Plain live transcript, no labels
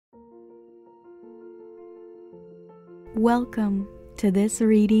Welcome to this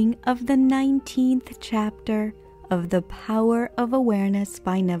reading of the 19th chapter of The Power of Awareness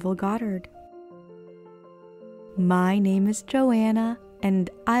by Neville Goddard. My name is Joanna, and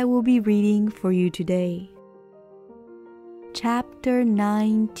I will be reading for you today. Chapter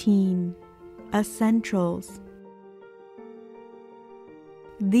 19, Essentials.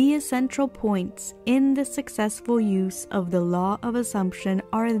 The essential points in the successful use of the law of assumption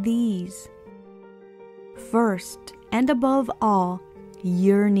are these. First, and above all,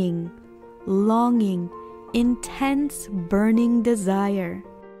 yearning, longing, intense burning desire.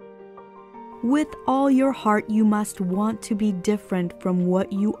 With all your heart you must want to be different from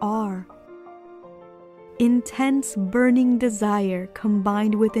what you are. Intense burning desire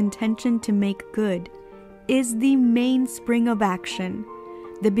combined with intention to make good is the mainspring of action,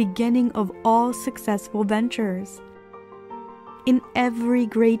 the beginning of all successful ventures. In every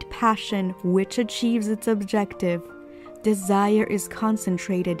great passion which achieves its objective, desire is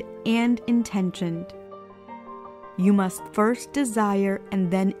concentrated and intentioned. You must first desire and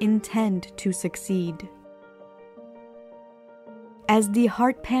then intend to succeed. As the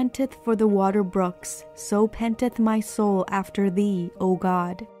heart panteth for the water brooks, so panteth my soul after thee, O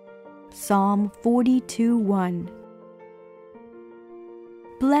God. Psalm 42:1.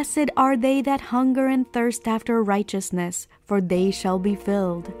 Blessed are they that hunger and thirst after righteousness, for they shall be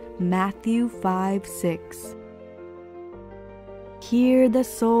filled. Matthew 5:6. Here the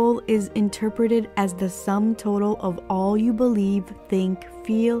soul is interpreted as the sum total of all you believe, think,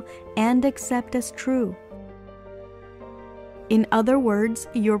 feel, and accept as true. In other words,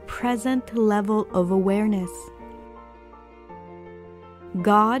 your present level of awareness.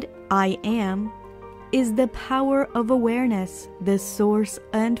 God, I am, is the power of awareness, the source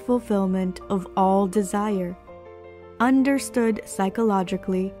and fulfillment of all desire. Understood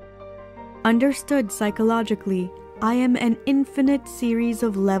psychologically, I am an infinite series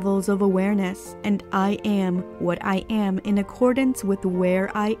of levels of awareness, and I am what I am in accordance with where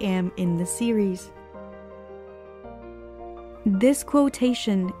I am in the series. This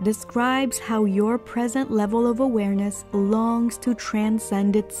quotation describes how your present level of awareness longs to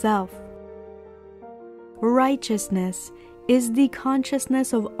transcend itself. Righteousness is the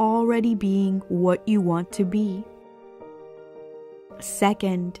consciousness of already being what you want to be.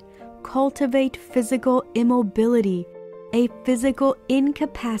 Second, cultivate physical immobility, a physical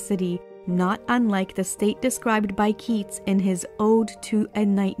incapacity not unlike the state described by Keats in his Ode to a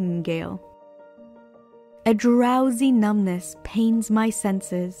Nightingale. A drowsy numbness pains my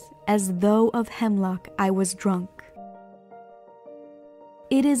senses, as though of hemlock I was drunk.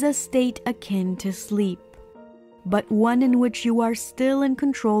 It is a state akin to sleep, but one in which you are still in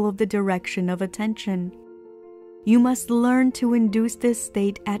control of the direction of attention. You must learn to induce this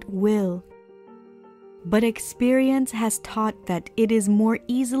state at will. But experience has taught that it is more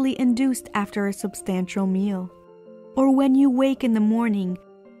easily induced after a substantial meal, or when you wake in the morning,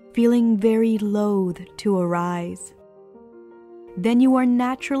 feeling very loath to arise. Then you are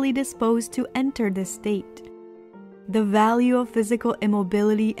naturally disposed to enter this state. The value of physical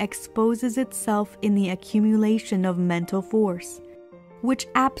immobility exposes itself in the accumulation of mental force, which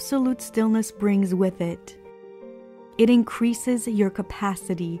absolute stillness brings with it. It increases your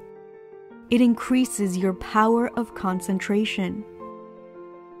capacity. It increases your power of concentration.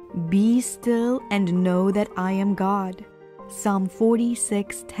 Be still and know that I am God. Psalm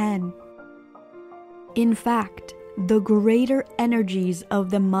 46:10. In fact, the greater energies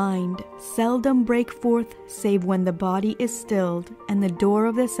of the mind seldom break forth save when the body is stilled and the door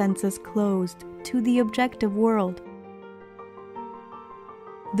of the senses closed to the objective world.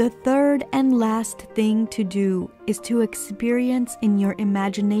 The third and last thing to do is to experience in your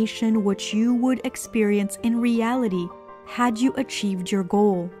imagination what you would experience in reality had you achieved your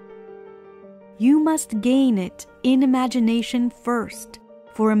goal. You must gain it in imagination first,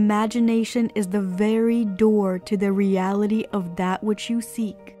 for imagination is the very door to the reality of that which you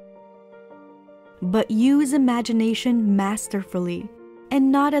seek. But use imagination masterfully,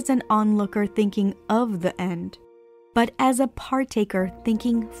 and not as an onlooker thinking of the end, but as a partaker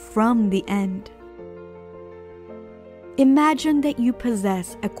thinking from the end. Imagine that you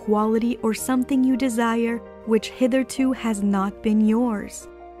possess a quality or something you desire which hitherto has not been yours.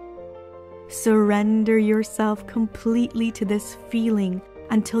 Surrender yourself completely to this feeling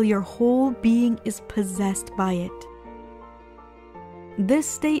until your whole being is possessed by it. This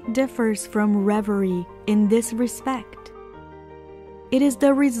state differs from reverie in this respect. It is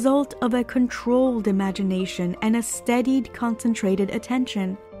the result of a controlled imagination and a steadied, concentrated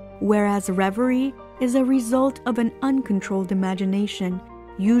attention, whereas reverie is a result of an uncontrolled imagination,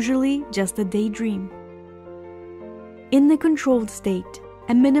 usually just a daydream. In the controlled state,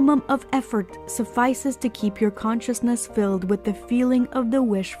 a minimum of effort suffices to keep your consciousness filled with the feeling of the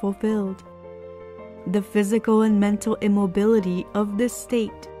wish fulfilled. The physical and mental immobility of this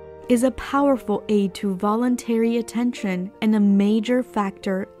state is a powerful aid to voluntary attention and a major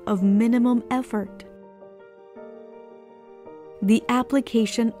factor of minimum effort. The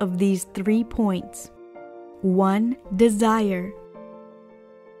application of these 3 points: 1. Desire.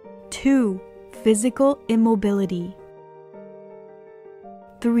 2. Physical immobility.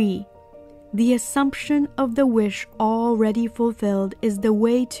 3. The assumption of the wish already fulfilled is the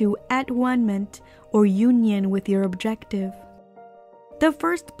way to at-one-ment or union with your objective. The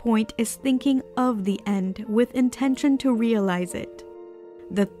first point is thinking of the end with intention to realize it.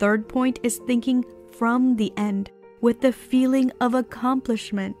 The third point is thinking from the end with the feeling of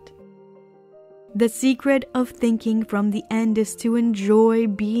accomplishment. The secret of thinking from the end is to enjoy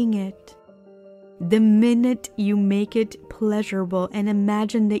being it. The minute you make it pleasurable and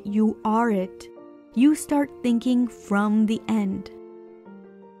imagine that you are it, you start thinking from the end.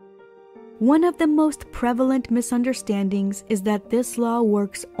 One of the most prevalent misunderstandings is that this law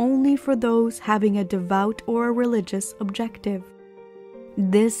works only for those having a devout or a religious objective.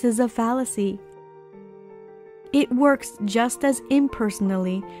 This is a fallacy. It works just as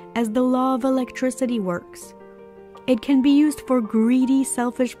impersonally as the law of electricity works. It can be used for greedy,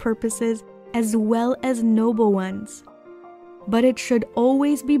 selfish purposes as well as noble ones. But it should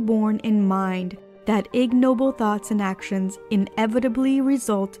always be borne in mind that ignoble thoughts and actions inevitably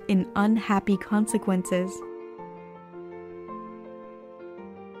result in unhappy consequences.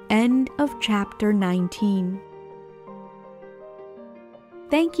 End of chapter 19.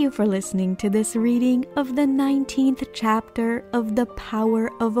 Thank you for listening to this reading of the 19th chapter of The Power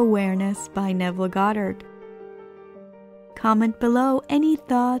of Awareness by Neville Goddard. Comment below any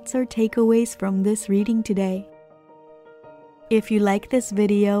thoughts or takeaways from this reading today. If you like this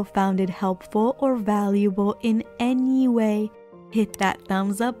video, found it helpful or valuable in any way, hit that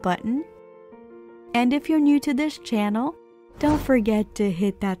thumbs up button. And if you're new to this channel, don't forget to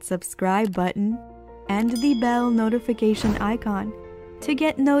hit that subscribe button and the bell notification icon to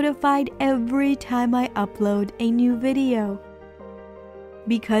get notified every time I upload a new video.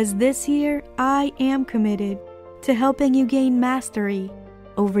 Because this year, I am committed to helping you gain mastery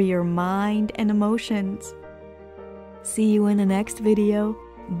over your mind and emotions. See you in the next video.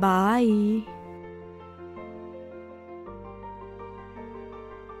 Bye.